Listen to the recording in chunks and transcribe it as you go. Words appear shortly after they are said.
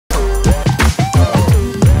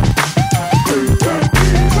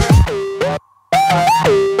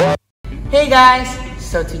guys!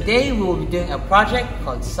 So today we will be doing a project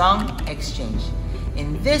called Song Exchange.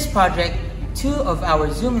 In this project, two of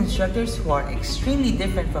our Zoom instructors who are extremely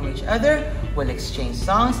different from each other will exchange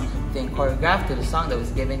songs, then choreograph to the song that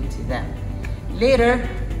was given to them. Later,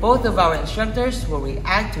 both of our instructors will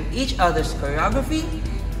react to each other's choreography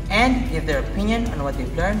and give their opinion on what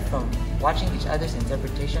they've learned from watching each other's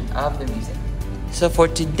interpretation of the music. So for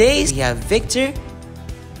today, we have Victor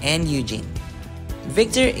and Eugene.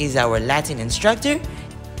 Victor is our Latin instructor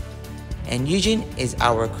and Eugene is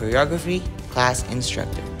our choreography class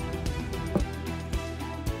instructor.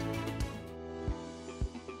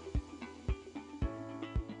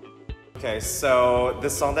 Okay, so the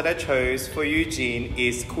song that I chose for Eugene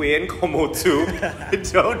is Quien Como Tu. I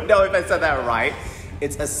don't know if I said that right.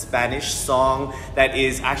 It's a Spanish song that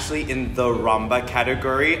is actually in the rumba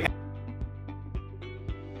category.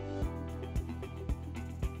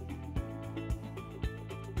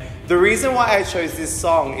 The reason why I chose this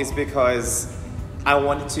song is because I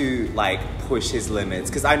wanted to push his limits,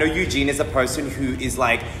 because I know Eugene is a person who is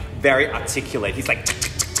very articulate. He's like,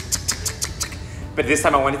 but this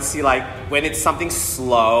time I wanted to see when it's something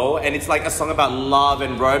slow and it's a song about love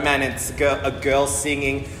and romance, a girl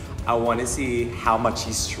singing, I want to see how much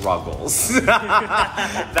he struggles.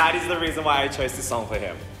 That is the reason why I chose this song for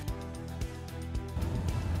him.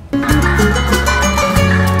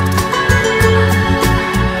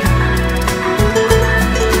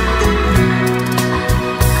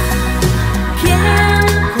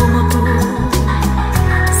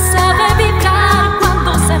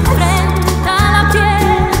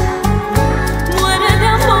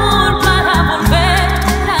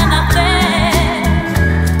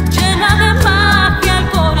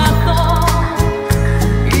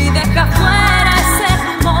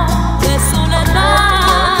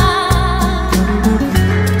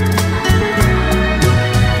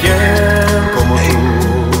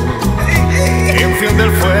 Del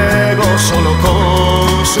fuego solo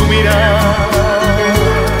con su mirada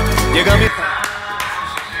llega mi...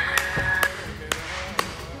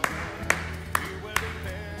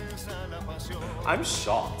 I'm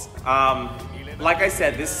shocked. Like I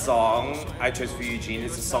said, this song I chose for Eugene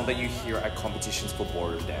is a song that you hear at competitions for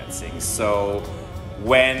ballroom dancing. So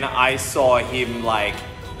when I saw him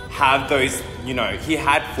have those, he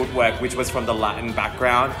had footwork which was from the Latin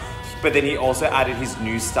background, but then he also added his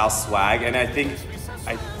new style swag, and I think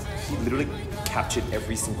he literally captured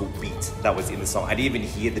every single beat that was in the song. I didn't even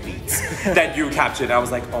hear the beats that you captured. I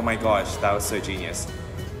was like, oh my gosh, that was so genius.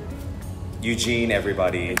 Eugene,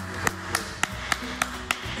 everybody.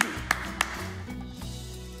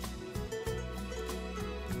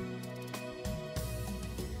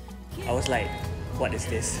 I was like, what is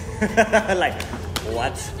this?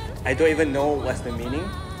 What? I don't even know what's the meaning.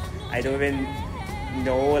 I don't even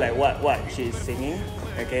know what she's singing.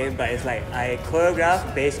 Okay, but it's I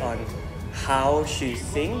choreograph based on how she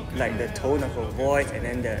sings, the tone of her voice and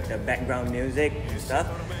then the background music and stuff.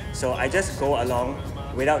 So I just go along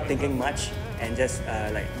without thinking much and just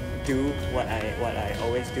do what I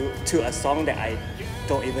always do to a song that I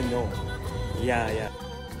don't even know. Yeah.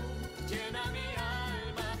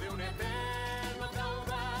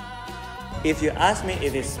 If you ask me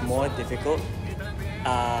if it's more difficult,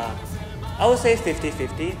 I would say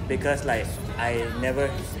 50-50 because I never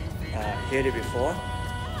heard it before.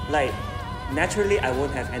 Naturally I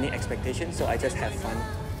won't have any expectations, so I just have fun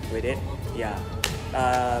with it. Yeah.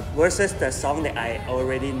 Versus the song that I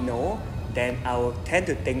already know, then I will tend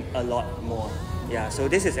to think a lot more. Yeah. So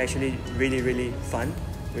this is actually really fun.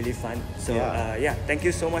 Really fun. So yeah, thank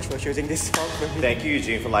you so much for choosing this song for me. Thank you,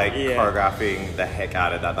 Eugene, for choreographing the heck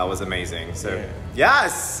out of that. That was amazing. So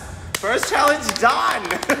yes, first challenge done.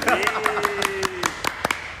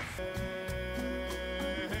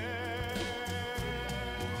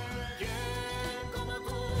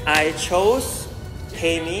 I chose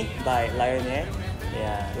Pay Me by LineID.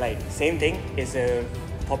 Yeah, same thing. It's a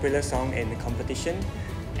popular song in the competition,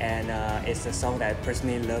 and it's a song that I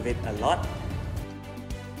personally love it a lot.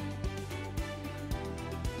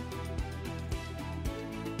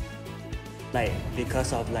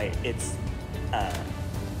 Because of its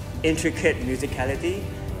intricate musicality,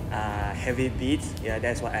 heavy beats. Yeah,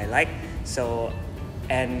 that's what I like. So,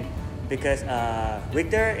 and because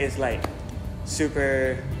Victor is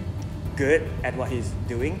super good at what he's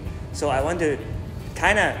doing, so I want to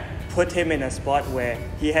kind of put him in a spot where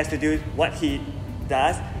he has to do what he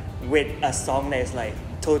does with a song that is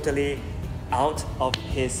totally out of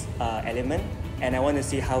his element, and I want to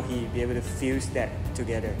see how he be able to fuse that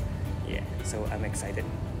together. Yeah, so I'm excited.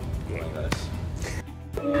 Oh my gosh.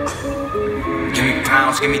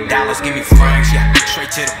 pounds, give me dollars, give me francs, yeah.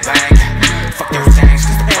 Straight to the bank, yeah. Fuck those things,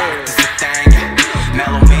 cause the product is the thing, yeah.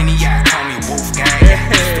 Melomaniac, call me Wolfgang, yeah.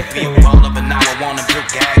 Used to be a roller, but now I wanna build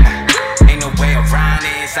gang. Ain't no way around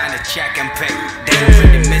it, sign a check and pay. They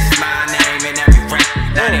really miss my name in every rank.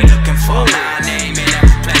 Now they looking for my name in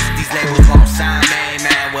every place. These labels won't sign me,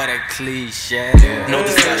 man, what a cliche. No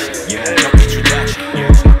discussion, no introduction.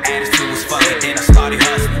 My attitude was funny, then I started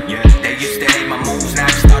hustling. They used to hate my moves, now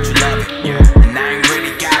they start to love it. And I ain't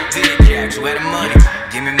really got big jacks, where the money?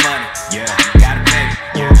 Give me money, gotta pay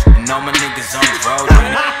me. And all my niggas on the road.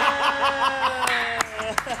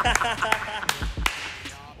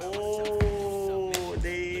 Oh,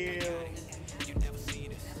 damn.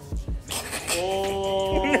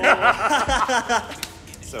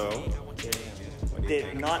 So,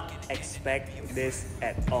 Did not expect this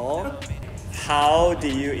at all. How do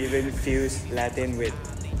you even fuse Latin with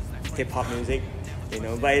hip-hop music? You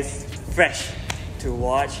know, but it's fresh to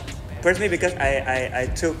watch. Personally, because I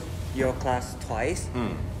took your class twice,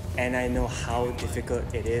 and I know how difficult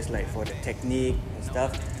it is, like for the technique and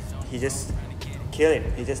stuff. He just killed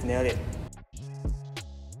it. He just nailed it.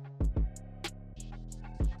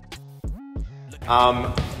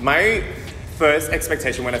 My first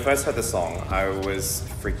expectation when I first heard the song, I was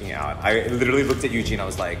freaking out. I literally looked at Eugene, I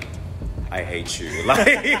was like, I hate you.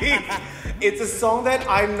 Like, it's a song that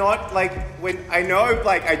I'm not like, when I know,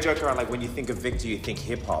 like, I joke around, like, when you think of Victor, you think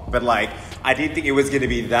hip hop, but like, I didn't think it was gonna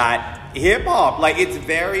be that hip hop. Like, it's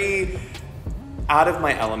very out of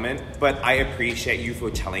my element, but I appreciate you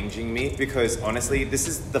for challenging me, because honestly, this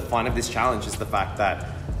is the fun of this challenge, is the fact that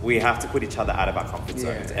we have to put each other out of our comfort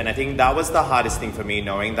zones. And I think that was the hardest thing for me,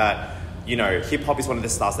 knowing that, you know, hip hop is one of the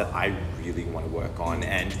styles that I really want to work on.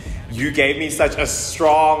 And you gave me such a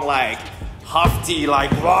strong, like, hufty,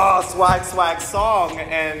 like, raw, swag song.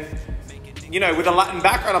 And, you know, with a Latin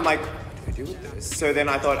background, I'm like, what do I do with this? So then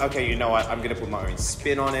I thought, okay, you know what? I'm going to put my own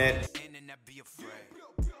spin on it.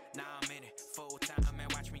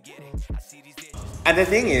 And the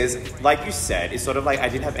thing is, like you said, it's sort of like I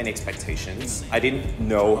didn't have any expectations. I didn't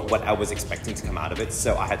know what I was expecting to come out of it.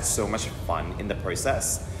 So I had so much fun in the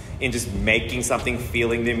process, in just making something,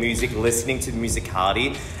 feeling the music, listening to the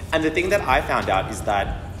musicality. And the thing that I found out is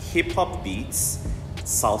that hip hop beats,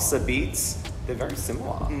 salsa beats, they're very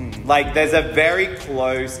similar. Like, there's a very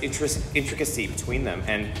close intricacy between them.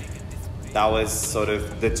 And that was sort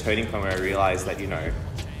of the turning point where I realized that, you know,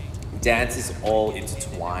 dance is all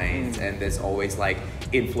intertwined, and there's always like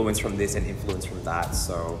influence from this and influence from that.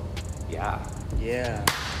 So, yeah.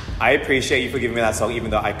 I appreciate you for giving me that song, even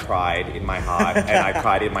though I cried in my heart and I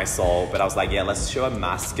cried in my soul. But I was like, yeah, let's show a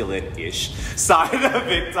masculine-ish side of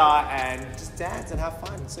Victor and just dance and have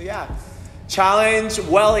fun. So yeah, challenge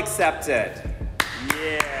well accepted.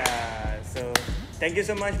 Yeah. So thank you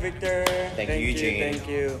so much, Victor. Thank you, Eugene. Thank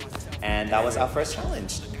you. And that was our first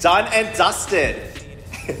challenge. Done and dusted.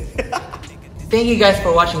 Thank you guys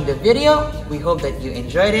for watching the video. We hope that you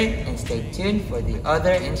enjoyed it, and stay tuned for the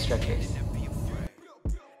other instructors.